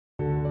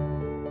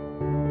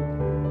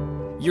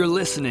You're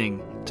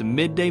listening to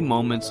Midday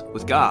Moments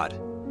with God,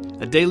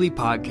 a daily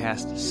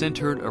podcast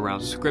centered around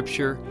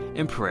Scripture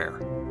and prayer.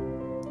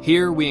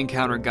 Here we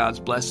encounter God's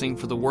blessing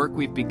for the work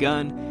we've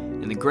begun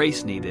and the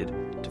grace needed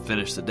to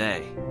finish the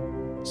day.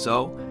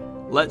 So,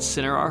 let's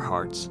center our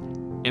hearts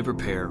and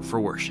prepare for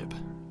worship.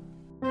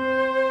 I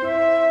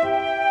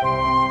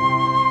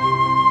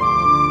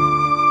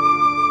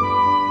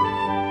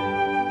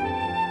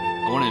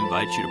want to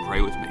invite you to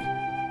pray with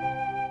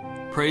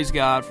me. Praise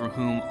God from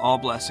whom all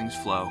blessings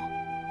flow.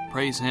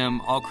 Praise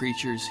Him, all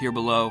creatures here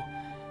below.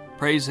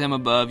 Praise Him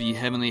above, ye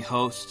heavenly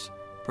hosts.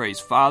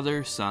 Praise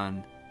Father,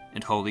 Son,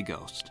 and Holy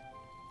Ghost.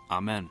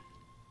 Amen.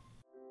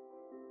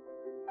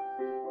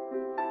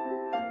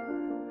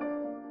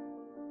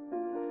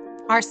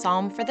 Our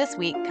psalm for this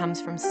week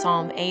comes from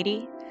Psalm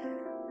 80,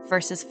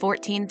 verses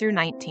 14 through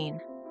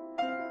 19.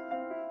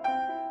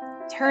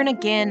 Turn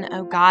again,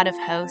 O God of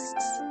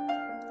hosts.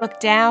 Look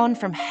down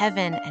from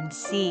heaven and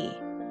see.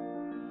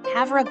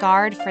 Have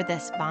regard for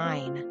this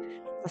vine,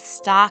 the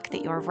stock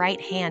that your right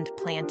hand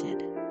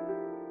planted.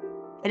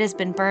 It has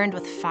been burned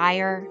with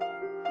fire.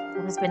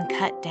 It has been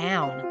cut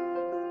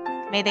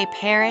down. May they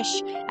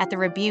perish at the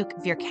rebuke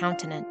of your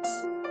countenance.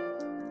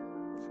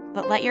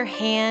 But let your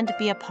hand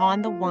be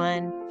upon the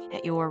one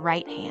at your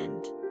right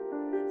hand,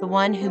 the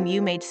one whom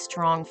you made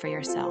strong for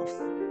yourself.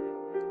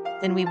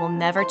 Then we will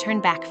never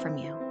turn back from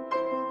you.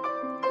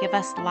 Give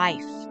us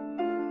life,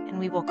 and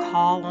we will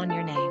call on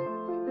your name.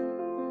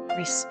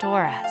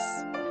 Restore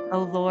us,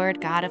 O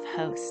Lord God of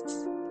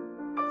hosts.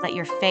 Let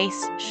your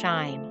face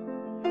shine,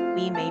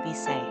 we may be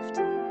saved.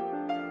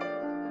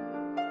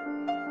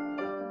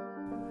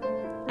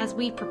 As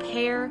we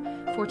prepare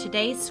for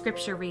today's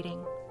scripture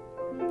reading,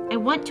 I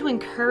want to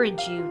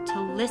encourage you to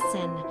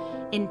listen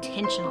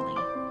intentionally.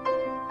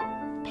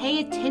 Pay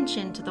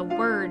attention to the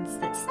words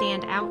that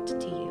stand out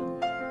to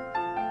you.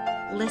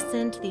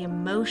 Listen to the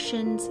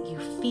emotions you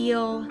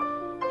feel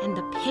and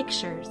the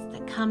pictures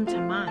that come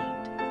to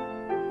mind.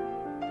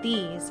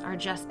 These are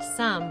just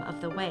some of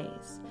the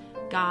ways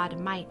God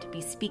might be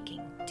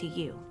speaking to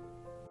you.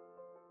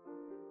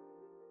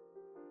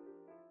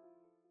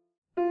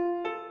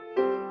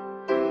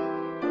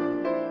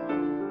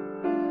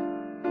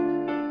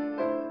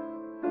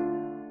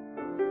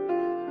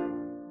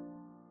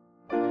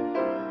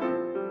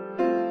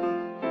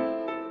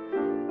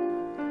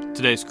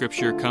 Today's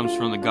scripture comes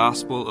from the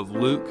Gospel of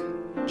Luke,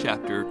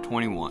 chapter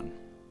 21.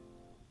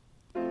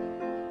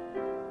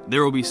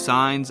 There will be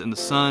signs in the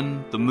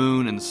sun, the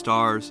moon, and the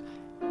stars,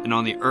 and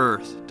on the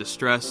earth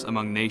distress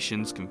among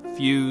nations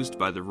confused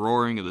by the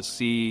roaring of the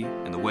sea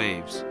and the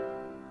waves.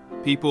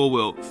 People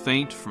will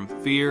faint from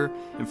fear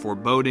and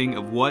foreboding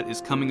of what is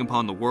coming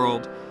upon the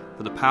world,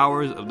 for the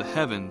powers of the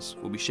heavens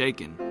will be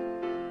shaken.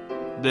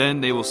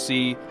 Then they will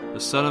see the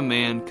Son of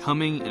Man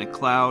coming in a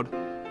cloud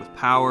with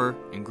power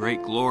and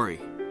great glory.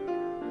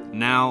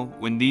 Now,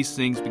 when these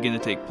things begin to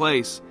take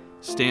place,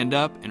 stand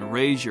up and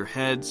raise your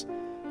heads,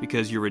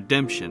 because your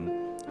redemption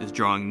is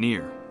drawing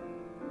near.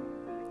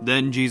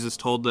 Then Jesus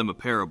told them a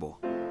parable.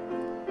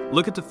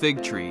 Look at the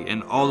fig tree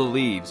and all the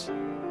leaves.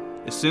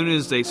 As soon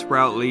as they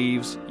sprout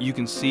leaves, you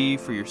can see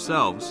for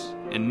yourselves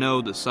and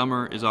know that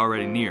summer is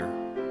already near.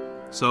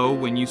 So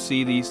when you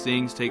see these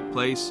things take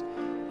place,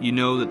 you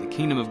know that the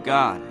kingdom of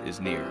God is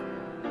near.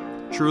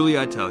 Truly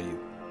I tell you,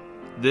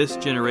 this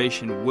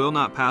generation will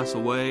not pass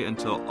away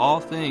until all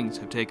things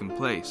have taken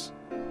place.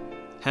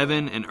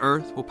 Heaven and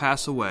earth will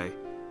pass away,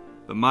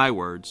 but my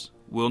words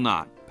will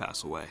not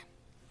pass away.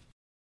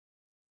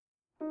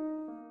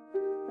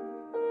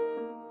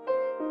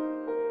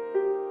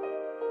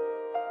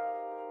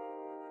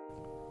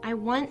 I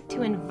want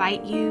to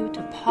invite you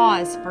to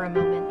pause for a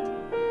moment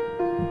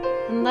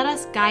and let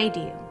us guide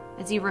you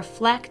as you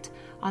reflect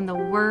on the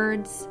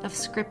words of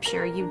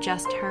Scripture you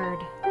just heard.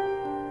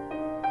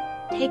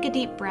 Take a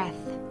deep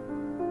breath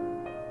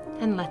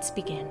and let's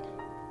begin.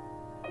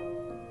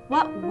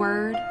 What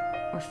word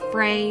or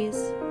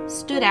phrase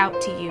stood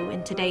out to you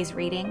in today's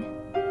reading?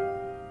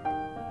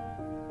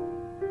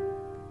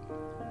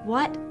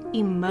 What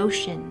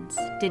emotions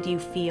did you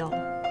feel?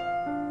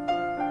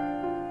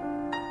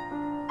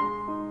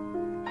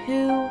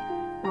 Who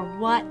or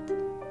what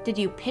did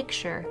you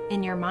picture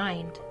in your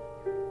mind?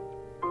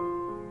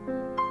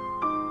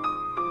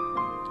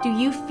 Do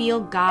you feel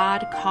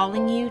God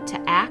calling you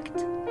to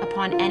act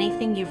upon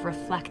anything you've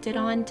reflected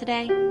on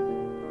today?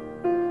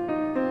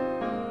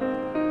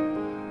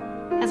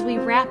 As we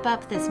wrap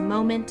up this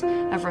moment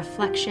of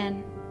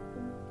reflection,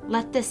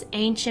 let this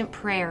ancient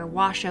prayer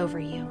wash over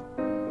you.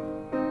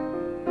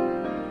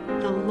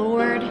 The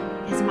Lord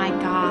is my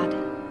God,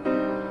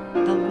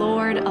 the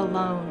Lord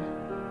alone.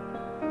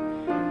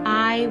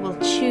 I will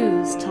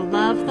choose to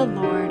love the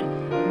Lord,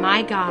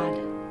 my God,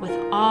 with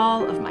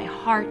all of my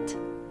heart,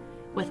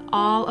 with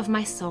all of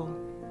my soul,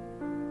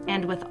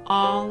 and with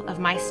all of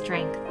my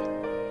strength.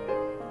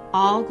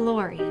 All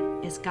glory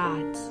is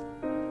God's.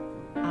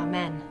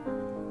 Amen.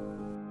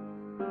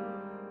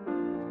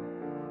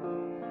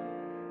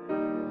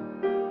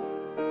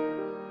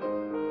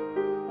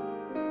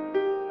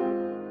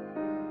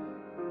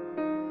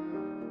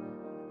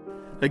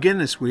 Again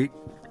this week,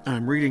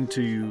 I'm reading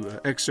to you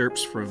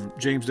excerpts from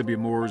James W.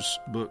 Moore's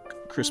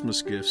book,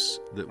 Christmas Gifts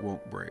That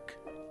Won't Break.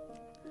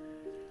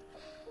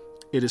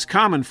 It is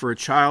common for a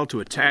child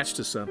to attach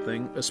to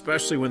something,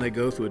 especially when they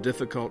go through a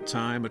difficult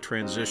time, a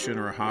transition,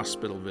 or a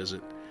hospital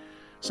visit.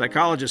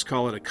 Psychologists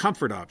call it a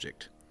comfort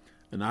object,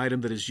 an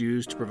item that is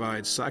used to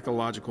provide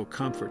psychological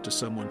comfort to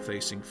someone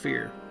facing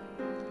fear.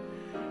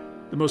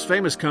 The most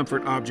famous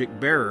comfort object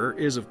bearer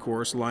is, of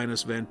course,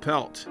 Linus Van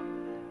Pelt.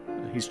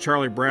 He's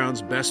Charlie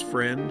Brown's best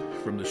friend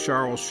from the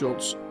Charles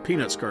Schulz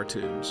Peanuts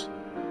cartoons.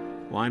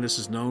 Linus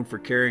is known for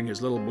carrying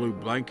his little blue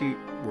blanket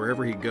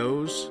wherever he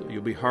goes.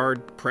 You'll be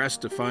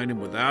hard-pressed to find him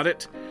without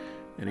it,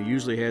 and he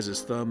usually has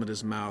his thumb in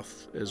his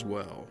mouth as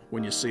well.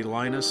 When you see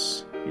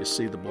Linus, you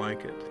see the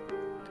blanket.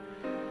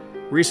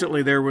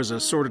 Recently, there was a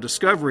sort of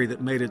discovery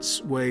that made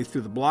its way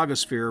through the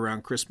blogosphere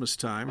around Christmas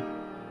time.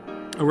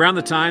 Around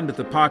the time that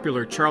the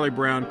popular Charlie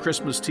Brown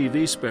Christmas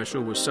TV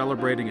special was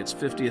celebrating its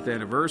 50th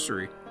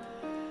anniversary,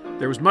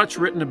 there was much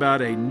written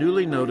about a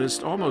newly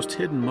noticed, almost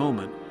hidden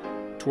moment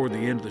toward the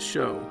end of the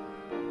show.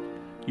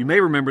 You may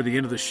remember the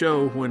end of the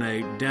show when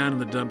a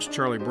down-in-the-dumps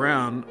Charlie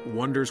Brown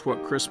wonders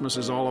what Christmas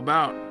is all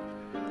about.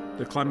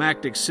 The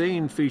climactic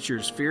scene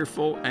features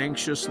fearful,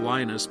 anxious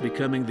Linus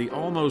becoming the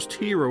almost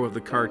hero of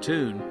the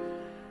cartoon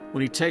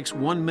when he takes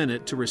 1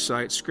 minute to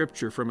recite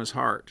scripture from his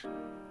heart.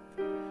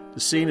 The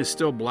scene is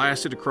still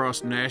blasted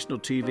across national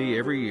TV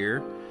every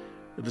year.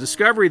 The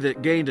discovery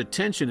that gained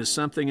attention is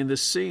something in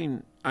this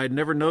scene I had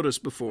never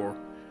noticed before.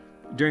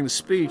 During the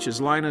speech,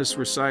 as Linus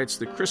recites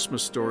the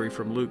Christmas story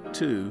from Luke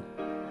 2,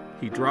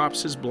 he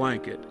drops his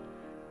blanket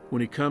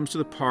when he comes to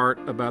the part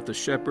about the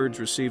shepherds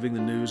receiving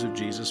the news of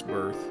Jesus'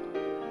 birth,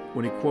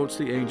 when he quotes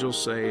the angel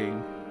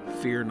saying,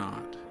 "Fear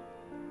not."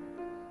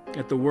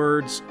 At the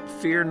words,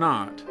 "Fear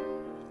not,"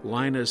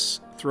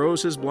 Linus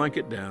throws his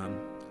blanket down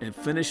and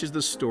finishes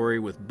the story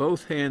with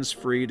both hands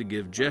free to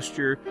give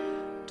gesture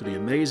to the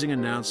amazing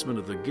announcement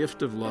of the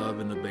gift of love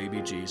in the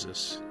baby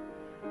Jesus.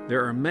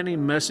 There are many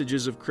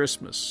messages of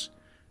Christmas,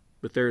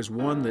 but there is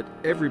one that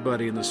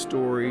everybody in the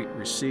story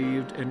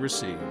received and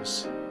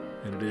receives,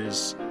 and it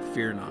is,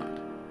 fear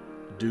not.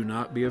 Do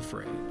not be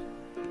afraid.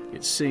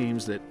 It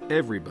seems that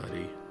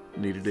everybody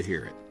needed to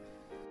hear it.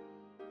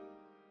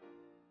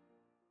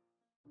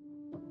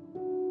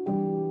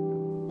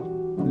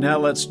 Now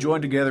let's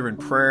join together in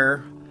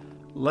prayer,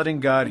 letting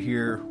God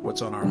hear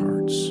what's on our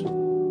hearts.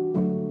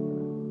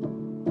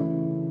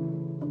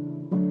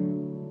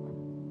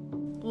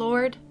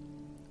 Lord,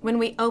 when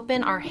we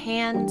open our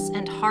hands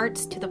and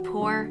hearts to the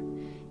poor,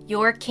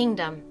 your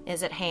kingdom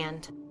is at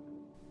hand.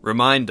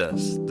 Remind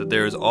us that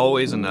there is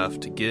always enough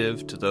to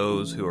give to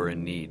those who are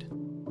in need.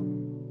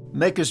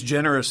 Make us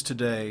generous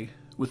today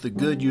with the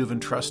good you have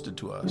entrusted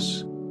to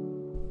us.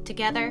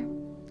 Together,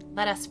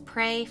 let us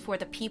pray for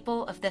the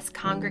people of this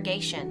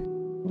congregation.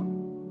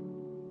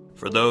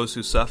 For those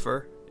who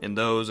suffer and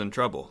those in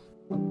trouble.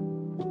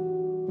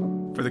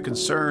 For the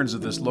concerns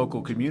of this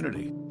local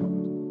community.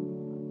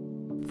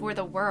 For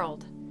the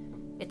world,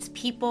 its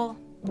people,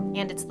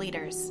 and its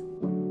leaders.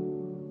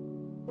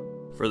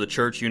 For the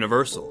Church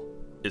Universal,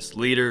 its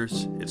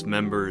leaders, its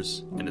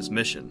members, and its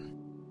mission.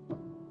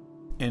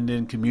 And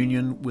in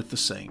communion with the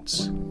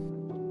saints.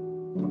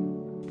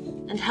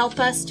 And help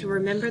us to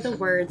remember the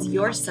words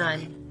your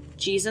Son,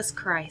 Jesus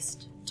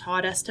Christ,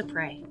 taught us to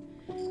pray,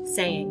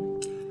 saying,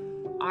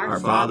 Our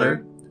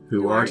Father,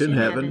 who art in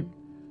heaven,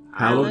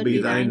 hallowed be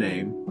thy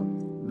name.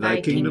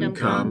 Thy kingdom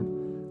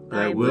come,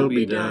 thy will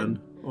be done,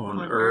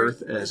 on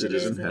earth as it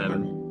is in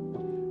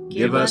heaven.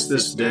 Give us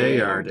this day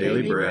our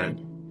daily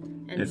bread,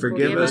 and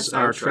forgive us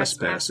our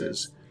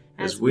trespasses,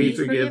 as we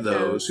forgive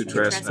those who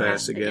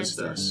trespass against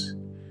us.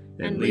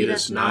 And lead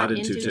us not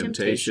into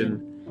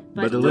temptation,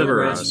 but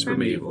deliver us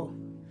from evil.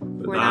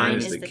 For thine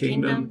is the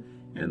kingdom,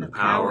 and the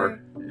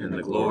power, and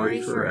the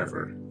glory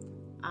forever.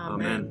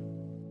 Amen.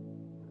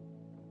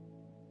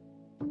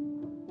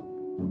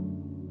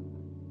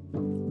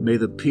 May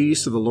the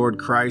peace of the Lord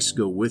Christ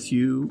go with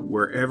you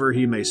wherever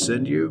he may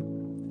send you.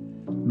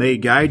 May he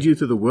guide you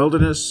through the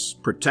wilderness,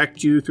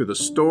 protect you through the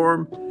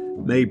storm.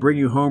 May he bring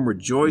you home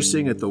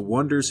rejoicing at the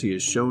wonders he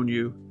has shown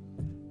you.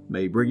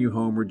 May he bring you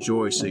home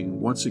rejoicing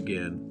once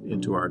again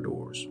into our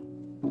doors.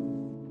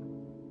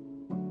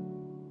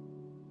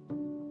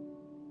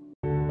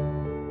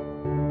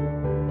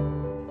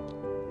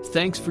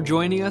 Thanks for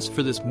joining us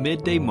for this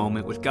midday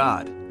moment with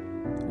God.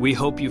 We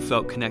hope you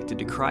felt connected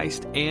to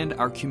Christ and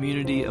our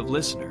community of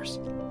listeners.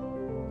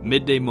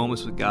 Midday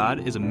Moments with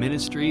God is a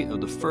ministry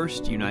of the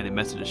First United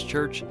Methodist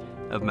Church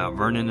of Mount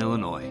Vernon,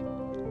 Illinois.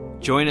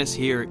 Join us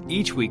here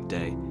each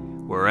weekday,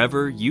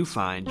 wherever you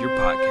find your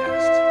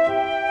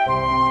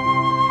podcasts.